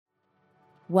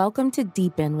Welcome to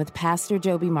Deepen with Pastor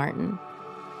Joby Martin.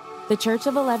 The Church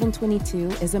of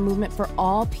 1122 is a movement for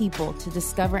all people to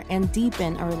discover and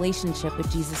deepen a relationship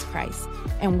with Jesus Christ,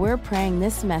 and we're praying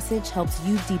this message helps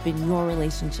you deepen your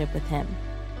relationship with Him.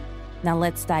 Now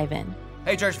let's dive in.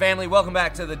 Hey church family, welcome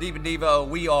back to the Deepen Devo.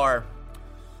 We are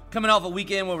coming off a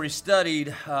weekend where we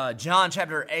studied John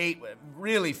chapter 8,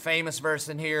 really famous verse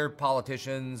in here.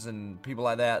 Politicians and people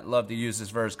like that love to use this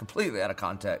verse completely out of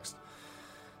context,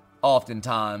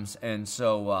 oftentimes. And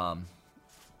so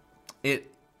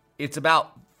it's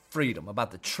about freedom,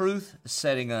 about the truth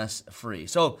setting us free.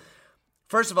 So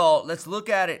first of all, let's look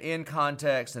at it in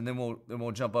context, and then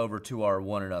we'll jump over to our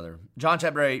one another. John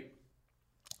chapter 8,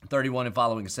 31 and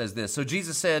following, it says this: So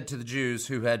Jesus said to the Jews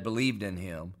who had believed in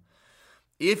him,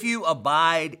 "If you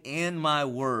abide in my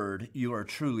word, you are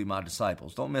truly my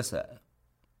disciples." Don't miss that.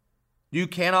 You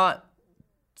cannot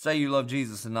say you love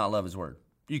Jesus and not love his word.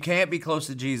 You can't be close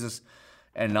to Jesus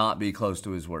and not be close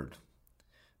to his word.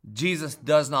 Jesus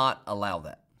does not allow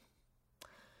that.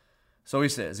 So he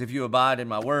says, "If you abide in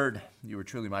my word, you are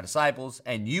truly my disciples,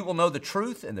 and you will know the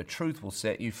truth, and the truth will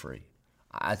set you free."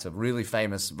 That's a really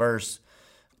famous verse,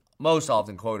 most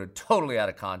often quoted, totally out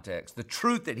of context. The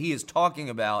truth that he is talking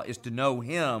about is to know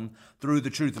him through the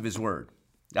truth of his word.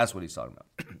 That's what he's talking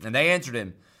about. And they answered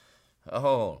him,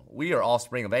 "Oh, we are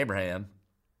offspring of Abraham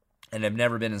and have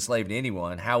never been enslaved to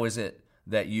anyone. How is it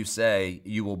that you say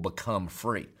you will become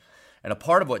free?" And a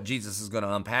part of what Jesus is going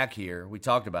to unpack here, we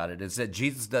talked about it, is that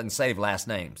Jesus doesn't save last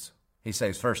names. He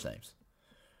saves first names.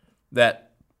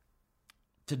 That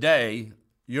today,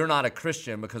 you're not a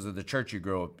Christian because of the church you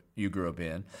grew up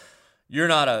in. You're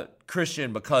not a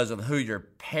Christian because of who your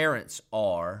parents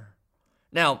are.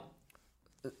 Now,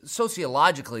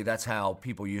 sociologically, that's how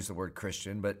people use the word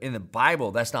Christian, but in the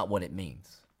Bible, that's not what it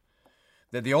means.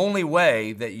 That the only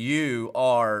way that you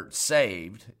are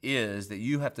saved is that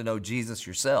you have to know Jesus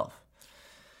yourself.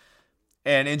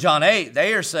 And in John 8,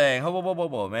 they are saying,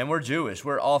 whoa, man, we're Jewish.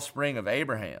 We're offspring of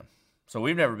Abraham. So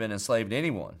we've never been enslaved to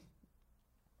anyone.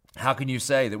 How can you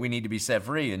say that we need to be set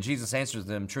free? And Jesus answers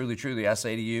them, "Truly, truly, I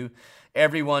say to you,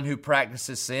 everyone who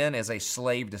practices sin is a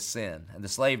slave to sin. And the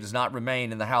slave does not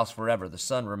remain in the house forever. The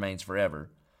son remains forever.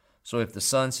 So if the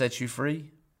son sets you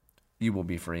free, you will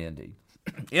be free indeed."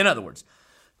 In other words,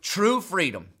 true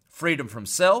freedom, freedom from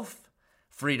self,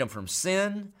 freedom from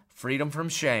sin, freedom from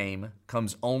shame,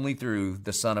 comes only through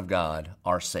the Son of God,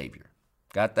 our Savior.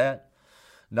 Got that?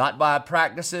 Not by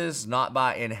practices, not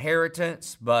by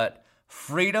inheritance, but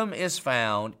freedom is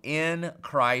found in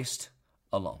Christ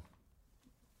alone.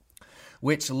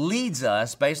 Which leads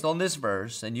us, based on this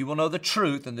verse, and you will know the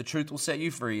truth, and the truth will set you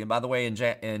free. And by the way,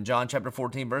 in John chapter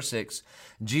 14, verse 6,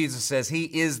 Jesus says he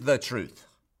is the truth.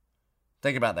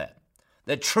 Think about that.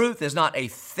 The truth is not a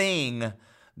thing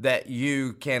that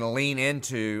you can lean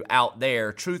into out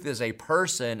there. Truth is a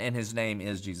person, and his name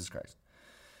is Jesus Christ.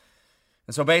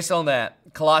 And so based on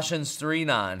that, Colossians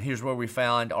 3:9, here's where we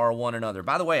found our one another.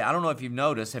 By the way, I don't know if you've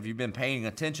noticed, have you been paying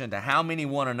attention to how many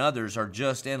one another's are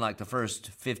just in like the first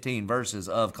 15 verses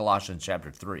of Colossians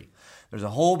chapter 3. There's a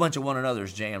whole bunch of one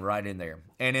another's jammed right in there.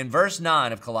 And in verse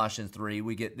 9 of Colossians 3,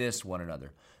 we get this one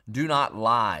another. Do not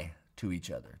lie to each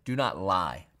other. Do not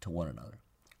lie to one another.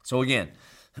 So again,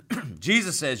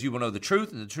 Jesus says you will know the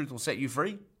truth, and the truth will set you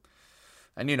free.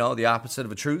 And you know, the opposite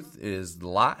of a truth is the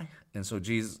lie. And so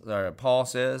Paul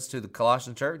says to the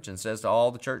Colossian church and says to all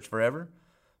the church forever,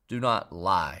 do not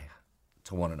lie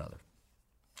to one another.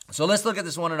 So let's look at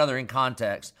this one another in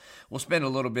context. We'll spend a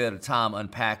little bit of time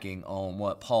unpacking on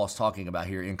what Paul's talking about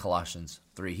here in Colossians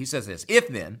 3. He says this: If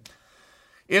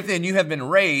then you have been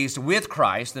raised with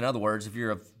Christ, in other words, if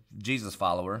you're a Jesus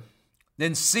follower,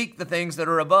 then seek the things that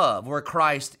are above, where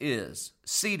Christ is,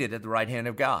 seated at the right hand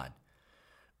of God.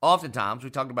 Oftentimes, we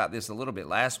talked about this a little bit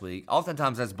last week,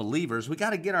 oftentimes as believers, we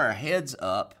got to get our heads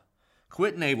up,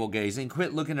 quit navel gazing,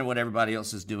 quit looking at what everybody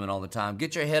else is doing all the time.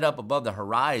 Get your head up above the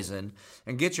horizon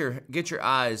and get your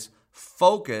eyes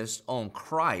focused on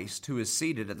Christ, who is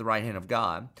seated at the right hand of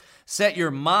God. Set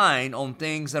your mind on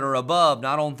things that are above,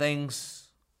 not on things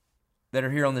that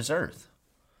are here on this earth.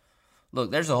 Look,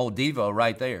 there's a whole Devo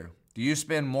right there. Do you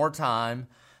spend more time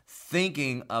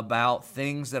thinking about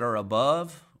things that are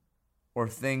above or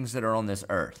things that are on this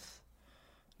earth?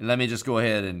 And let me just go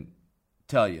ahead and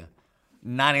tell you,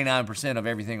 99% of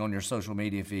everything on your social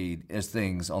media feed is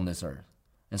things on this earth.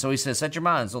 And so he says, set your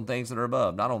minds on things that are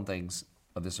above, not on things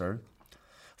of this earth.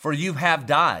 For you have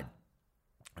died.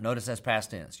 Notice that's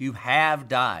past tense. You have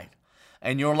died,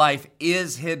 and your life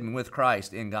is hidden with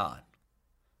Christ in God.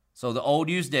 So the old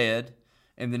you's dead,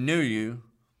 and the new you,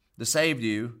 the saved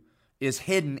you, is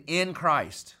hidden in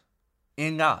Christ,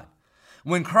 in God.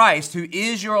 When Christ, who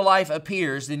is your life,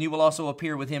 appears, then you will also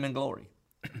appear with him in glory.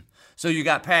 So you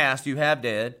got past, you have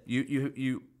dead,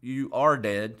 you are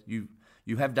dead,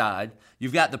 you have died.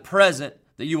 You've got the present,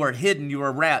 that you are hidden, you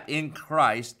are wrapped in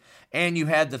Christ, and you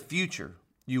have the future.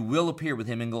 You will appear with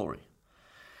him in glory.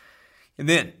 And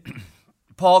then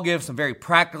Paul gives some very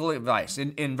practical advice.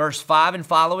 In verse 5 and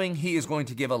following, he is going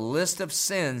to give a list of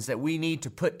sins that we need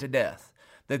to put to death,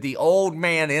 that the old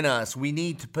man in us, we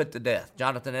need to put to death.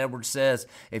 Jonathan Edwards says,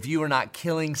 if you are not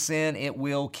killing sin, it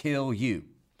will kill you.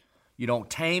 You don't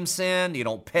tame sin, you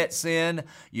don't pet sin,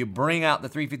 you bring out the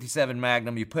 .357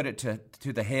 Magnum, you put it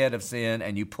to the head of sin,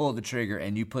 and you pull the trigger,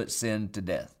 and you put sin to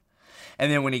death.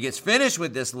 And then when he gets finished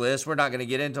with this list, we're not going to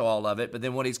get into all of it, but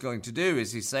then what he's going to do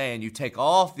is he's saying you take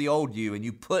off the old you and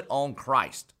you put on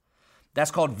Christ. That's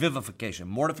called vivification.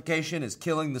 Mortification is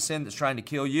killing the sin that's trying to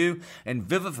kill you, and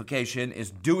vivification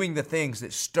is doing the things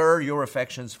that stir your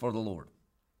affections for the Lord.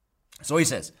 So he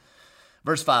says,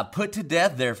 verse 5, put to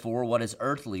death, therefore, what is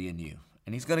earthly in you.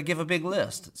 And he's going to give a big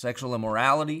list. Sexual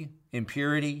immorality,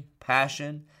 impurity,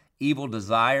 passion, evil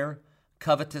desire,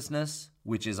 covetousness,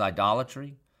 which is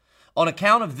idolatry. On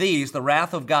account of these, the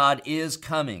wrath of God is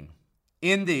coming.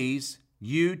 In these,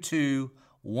 you too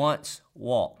once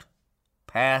walked.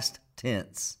 Past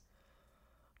tense.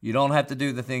 You don't have to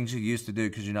do the things you used to do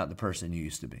because you're not the person you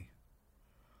used to be.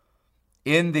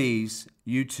 In these,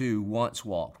 you too once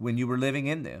walked when you were living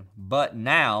in them. But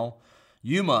now,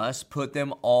 you must put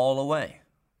them all away.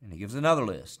 And he gives another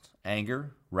list.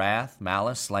 Anger, wrath,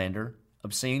 malice, slander,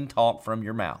 obscene talk from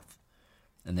your mouth.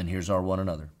 And then here's our one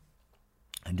another.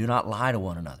 And do not lie to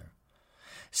one another,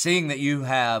 seeing that you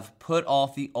have put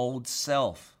off the old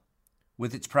self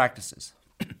with its practices.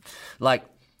 Like,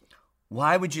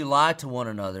 why would you lie to one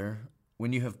another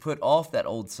when you have put off that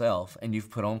old self and you've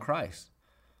put on Christ?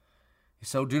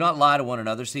 So do not lie to one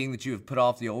another, seeing that you have put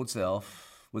off the old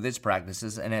self with its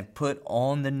practices and have put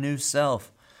on the new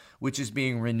self, which is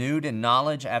being renewed in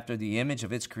knowledge after the image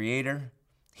of its creator.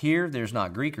 Here, there's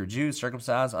not Greek or Jew,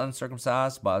 circumcised,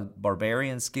 uncircumcised,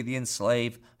 barbarian, Scythian,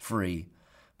 slave, free.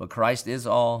 But Christ is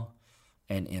all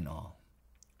and in all.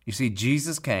 You see,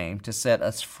 Jesus came to set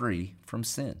us free from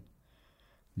sin.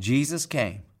 Jesus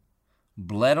came,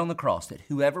 bled on the cross, that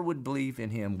whoever would believe in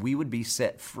him, we would be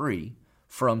set free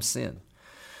from sin.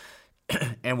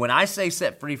 And when I say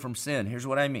set free from sin, here's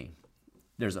what I mean.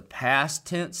 There's a past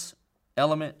tense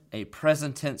element, a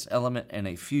present tense element, and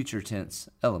a future tense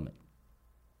element.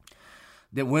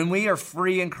 That when we are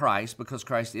free in Christ, because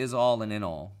Christ is all and in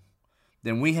all,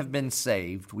 then we have been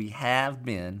saved. We have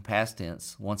been, past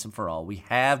tense, once and for all, we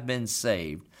have been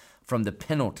saved from the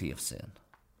penalty of sin.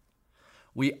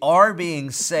 We are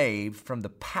being saved from the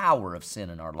power of sin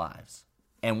in our lives.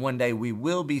 And one day we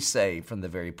will be saved from the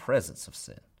very presence of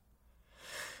sin.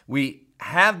 We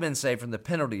have been saved from the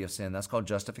penalty of sin. That's called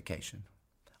justification.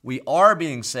 We are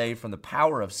being saved from the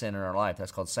power of sin in our life.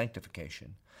 That's called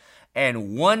sanctification.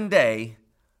 And one day,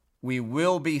 we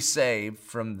will be saved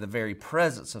from the very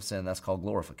presence of sin. That's called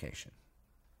glorification.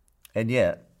 And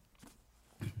yet,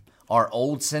 our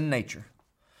old sin nature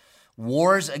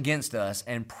wars against us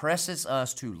and presses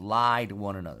us to lie to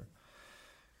one another.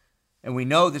 And we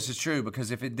know this is true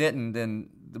because if it didn't, then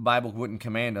the Bible wouldn't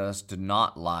command us to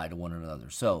not lie to one another.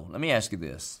 So, let me ask you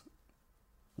this.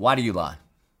 Why do you lie?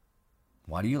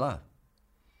 Why do you lie?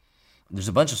 There's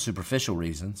a bunch of superficial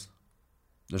reasons.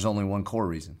 There's only one core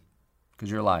reason. Because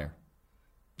you're a liar.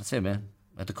 That's it, man.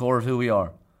 At the core of who we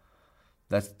are.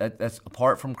 That's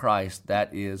apart from Christ,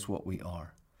 that is what we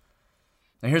are.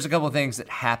 Now here's a couple of things that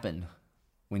happen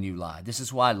when you lie. This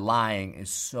is why lying is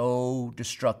so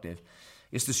destructive.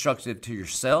 It's destructive to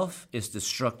yourself, it's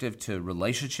destructive to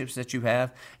relationships that you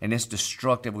have, and it's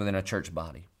destructive within a church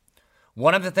body.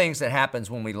 One of the things that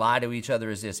happens when we lie to each other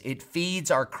is this. It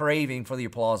feeds our craving for the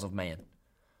applause of man.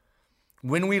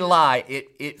 When we lie,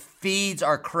 it feeds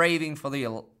our craving for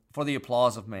the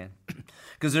applause of man.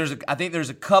 Because I think there's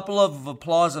a couple of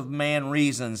applause of man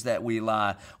reasons that we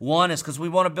lie. One is because we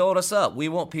want to build us up. We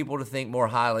want people to think more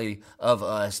highly of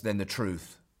us than the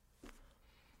truth,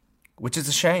 which is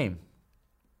a shame.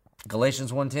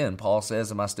 Galatians 1:10, Paul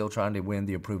says, am I still trying to win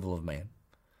the approval of man?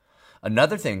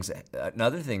 Another thing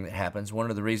that happens, one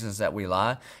of the reasons that we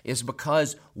lie, is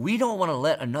because we don't want to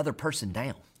let another person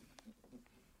down.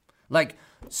 Like,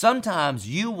 sometimes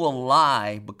you will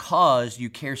lie because you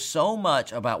care so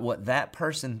much about what that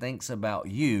person thinks about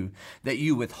you that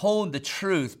you withhold the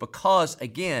truth because,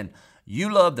 again,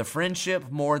 you love the friendship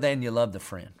more than you love the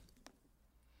friend.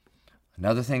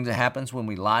 Another thing that happens when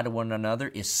we lie to one another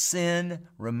is sin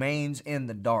remains in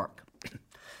the dark.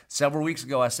 Several weeks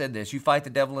ago I said this, you fight the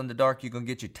devil in the dark, you're going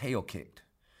to get your tail kicked.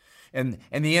 And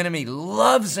the enemy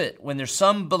loves it when there's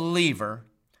some believer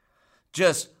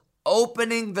just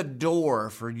opening the door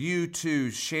for you to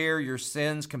share your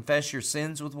sins, confess your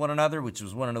sins with one another, which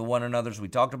was one of the one another's we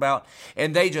talked about.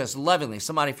 And they just lovingly,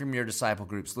 somebody from your disciple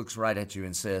groups looks right at you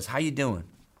and says, how you doing?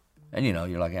 And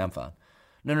you're like, I'm fine.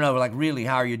 No, like, really,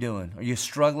 how are you doing? Are you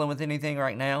struggling with anything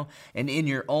right now? And in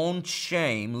your own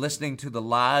shame, listening to the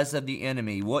lies of the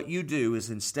enemy, what you do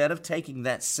is, instead of taking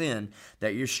that sin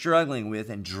that you're struggling with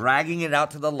and dragging it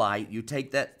out to the light, you take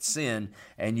that sin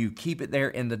and you keep it there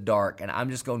in the dark. And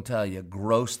I'm just going to tell you,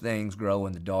 gross things grow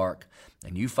in the dark.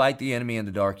 And you fight the enemy in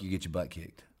the dark, you get your butt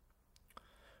kicked.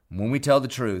 When we tell the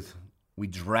truth, we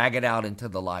drag it out into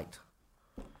the light.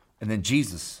 And then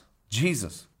Jesus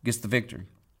gets the victory.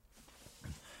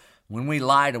 When we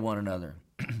lie to one another,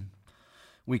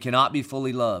 we cannot be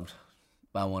fully loved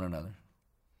by one another.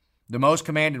 The most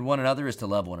commanded one another is to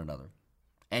love one another.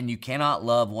 And you cannot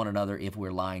love one another if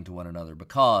we're lying to one another,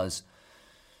 because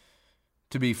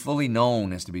to be fully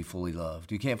known is to be fully loved.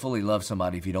 You can't fully love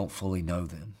somebody if you don't fully know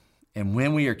them. And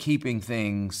when we are keeping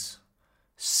things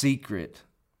secret,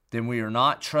 then we are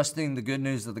not trusting the good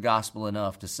news of the gospel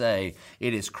enough to say,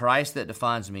 it is Christ that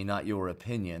defines me, not your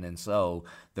opinion. And so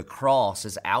the cross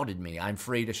has outed me. I'm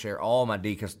free to share all my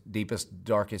deepest,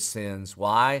 darkest sins.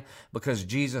 Why? Because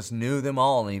Jesus knew them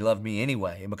all and he loved me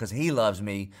anyway. And because he loves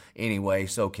me anyway,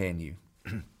 so can you.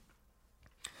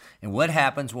 And what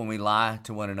happens when we lie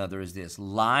to one another is this.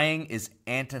 Lying is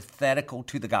antithetical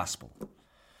to the gospel.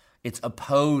 It's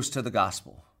opposed to the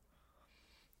gospel.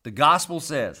 The gospel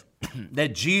says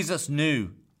that Jesus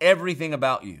knew everything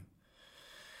about you.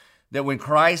 That when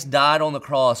Christ died on the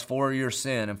cross for your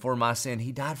sin and for my sin,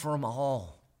 he died for them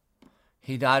all.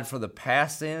 He died for the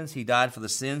past sins. He died for the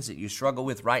sins that you struggle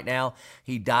with right now.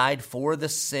 He died for the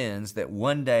sins that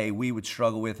one day we would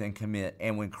struggle with and commit.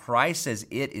 And when Christ says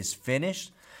it is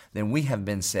finished, then we have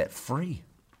been set free.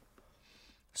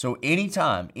 So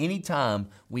anytime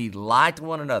we lie to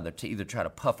one another to either try to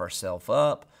puff ourselves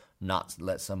up, not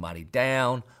let somebody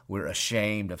down, we're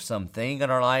ashamed of something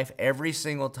in our life, every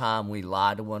single time we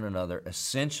lie to one another,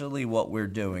 essentially what we're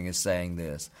doing is saying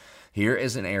this. Here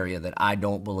is an area that I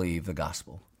don't believe the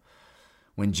gospel.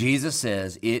 When Jesus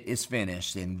says it is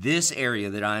finished, in this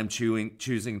area that I'm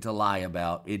choosing to lie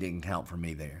about, it didn't count for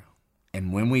me there.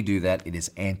 And when we do that, it is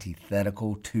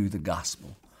antithetical to the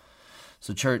gospel.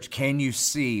 So church, can you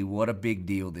see what a big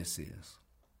deal this is?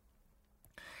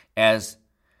 As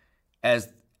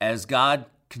God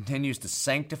continues to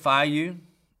sanctify you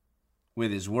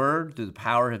with his word through the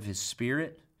power of his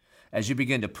Spirit, as you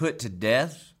begin to put to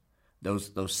death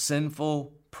those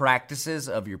sinful practices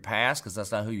of your past, because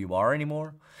that's not who you are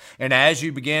anymore, and as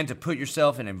you begin to put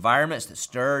yourself in environments that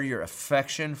stir your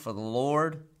affection for the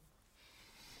Lord,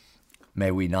 may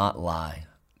we not lie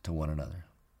to one another.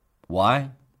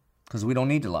 Why? Because we don't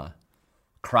need to lie.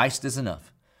 Christ is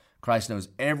enough. Christ knows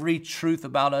every truth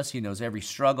about us. He knows every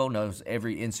struggle, knows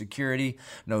every insecurity,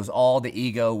 knows all the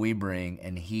ego we bring,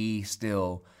 and he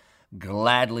still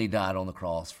gladly died on the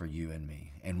cross for you and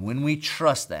me. And when we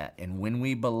trust that and when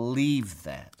we believe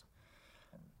that,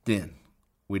 then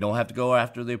we don't have to go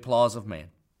after the applause of man.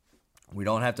 We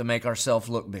don't have to make ourselves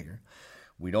look bigger.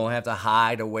 We don't have to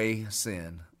hide away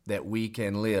sin, that we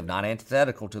can live, not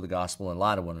antithetical to the gospel and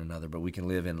lie to one another, but we can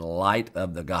live in light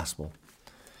of the gospel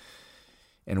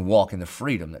and walk in the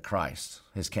freedom that Christ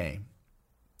has came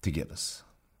to give us.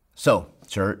 So,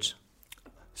 church,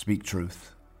 speak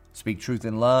truth. Speak truth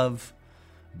in love.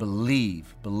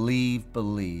 Believe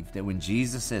that when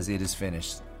Jesus says it is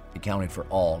finished, it counted for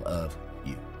all of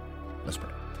you. Let's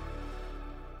pray.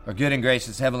 Our good and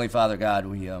gracious Heavenly Father God,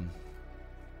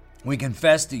 we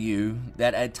confess to you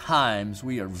that at times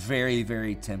we are very,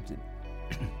 very tempted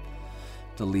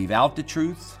to leave out the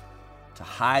truth, to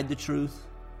hide the truth.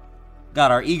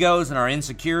 God, our egos and our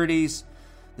insecurities,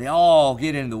 they all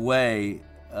get in the way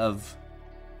of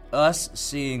us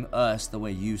seeing us the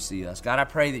way you see us. God, I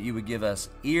pray that you would give us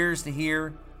ears to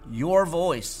hear your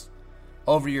voice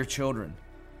over your children.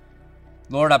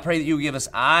 Lord, I pray that you would give us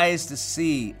eyes to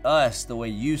see us the way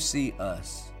you see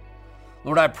us.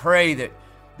 Lord, I pray that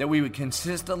we would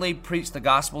consistently preach the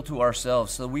gospel to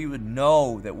ourselves so we would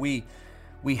know that we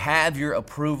have your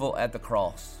approval at the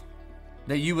cross.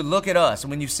 That you would look at us,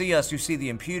 and when you see us, you see the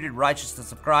imputed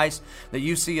righteousness of Christ, that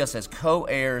you see us as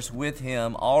co-heirs with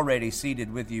him, already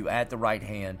seated with you at the right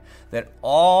hand, that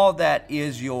all that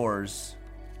is yours,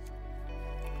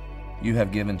 you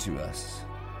have given to us.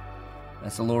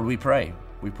 That's the Lord we pray.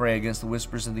 We pray against the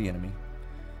whispers of the enemy.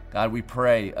 God, we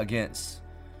pray against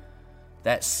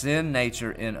that sin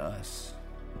nature in us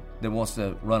that wants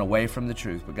to run away from the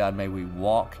truth. But God, may we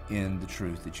walk in the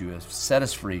truth that you have set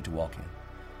us free to walk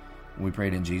in. We pray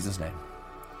it in Jesus' name.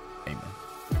 Amen.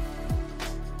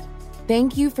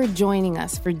 Thank you for joining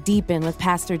us for Deepen with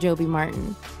Pastor Joby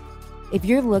Martin. If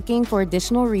you're looking for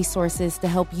additional resources to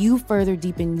help you further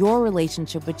deepen your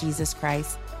relationship with Jesus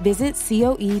Christ, visit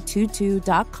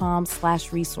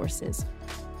coe22.com/resources.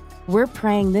 We're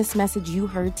praying this message you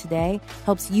heard today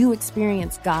helps you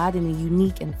experience God in a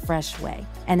unique and fresh way.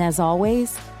 And as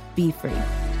always, be free.